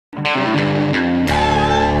Hey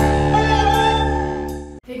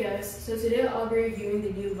guys, so today I'll be reviewing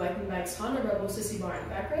the new VikingBags Honda Rebel Sissy bar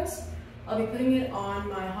and backrest. I'll be putting it on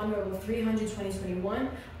my Honda Rebel 300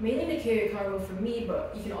 2021, mainly to carry cargo for me,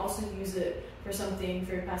 but you can also use it for something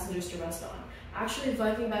for your passengers to rest on. Actually,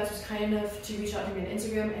 VikingBags was kind enough to reach out to me on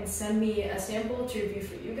Instagram and send me a sample to review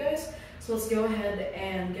for you guys. So let's go ahead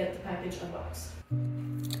and get the package unboxed.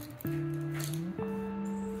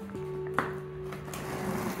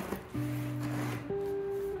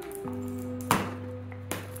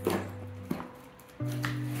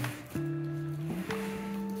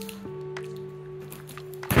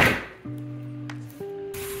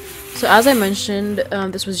 So as I mentioned,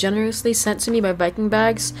 this was generously sent to me by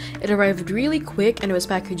VikingBags. It arrived really quick and it was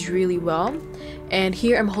packaged really well. And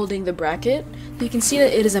here I'm holding the bracket. You can see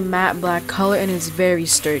that it is a matte black color and it's very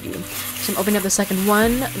sturdy. So I'm opening up the second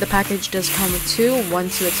one. The package does come with two, one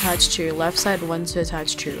to attach to your left side, one to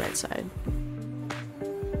attach to your right side.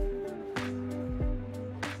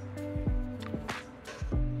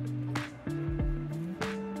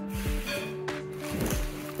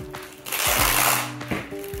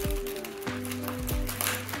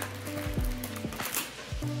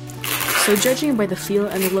 So judging by the feel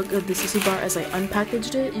and the look of the Sissy bar as I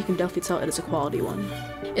unpackaged it, you can definitely tell it is a quality one.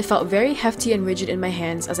 It felt very hefty and rigid in my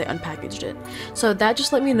hands as I unpackaged it. So that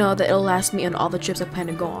just let me know that it'll last me on all the trips I plan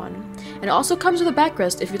to go on. And it also comes with a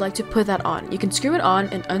backrest if you'd like to put that on. You can screw it on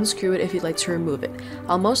and unscrew it if you'd like to remove it.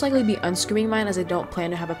 I'll most likely be unscrewing mine as I don't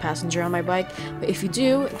plan to have a passenger on my bike, but if you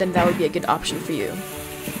do, then that would be a good option for you.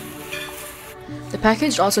 The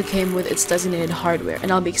package also came with its designated hardware,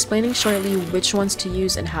 and I'll be explaining shortly which ones to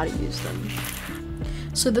use and how to use them.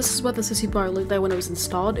 So this is what the Sissy bar looked like when it was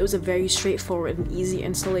installed. It was a very straightforward and easy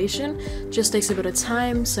installation. Just takes a bit of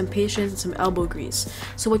time, some patience, and some elbow grease.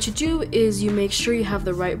 So what you do is you make sure you have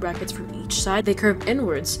the right brackets from each side. They curve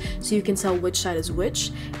inwards so you can tell which side is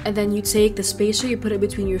which. And then you take the spacer, you put it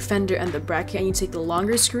between your fender and the bracket, and you take the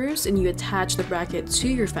longer screws and you attach the bracket to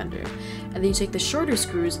your fender. And then you take the shorter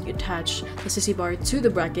screws and you attach the Sissy bar to the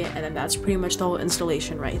bracket, and then that's pretty much the whole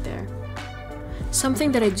installation right there.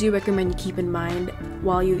 Something that I do recommend you keep in mind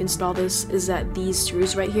while you install this is that these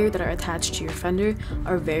screws right here that are attached to your fender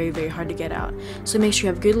are very hard to get out. So make sure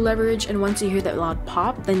you have good leverage, and once you hear that loud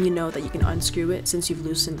pop, then you know that you can unscrew it since you've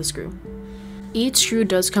loosened the screw. Each screw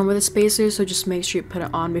does come with a spacer, so just make sure you put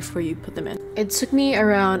it on before you put them in. It took me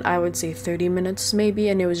around, I would say 30 minutes maybe,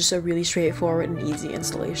 and it was just a really straightforward and easy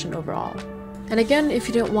installation overall. And again, if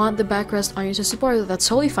you don't want the backrest on your Sissy bar, that's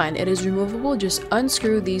totally fine. It is removable. Just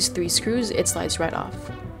unscrew these 3 screws, it slides right off.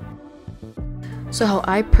 So how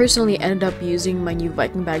I personally ended up using my new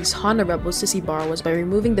VikingBags Honda Rebel Sissy bar was by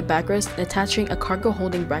removing the backrest and attaching a cargo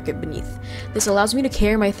holding bracket beneath. This allows me to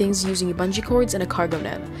carry my things using bungee cords and a cargo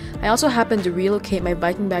net. I also happened to relocate my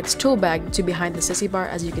VikingBags tool bag to behind the Sissy bar,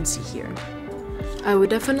 as you can see here. I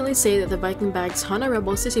would definitely say that the VikingBags Honda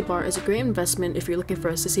Rebel Sissy bar is a great investment if you're looking for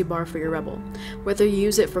a Sissy bar for your Rebel, whether you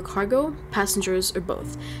use it for cargo, passengers, or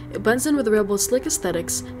both. It blends in with the Rebel's slick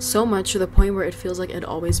aesthetics so much to the point where it feels like it had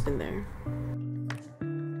always been there.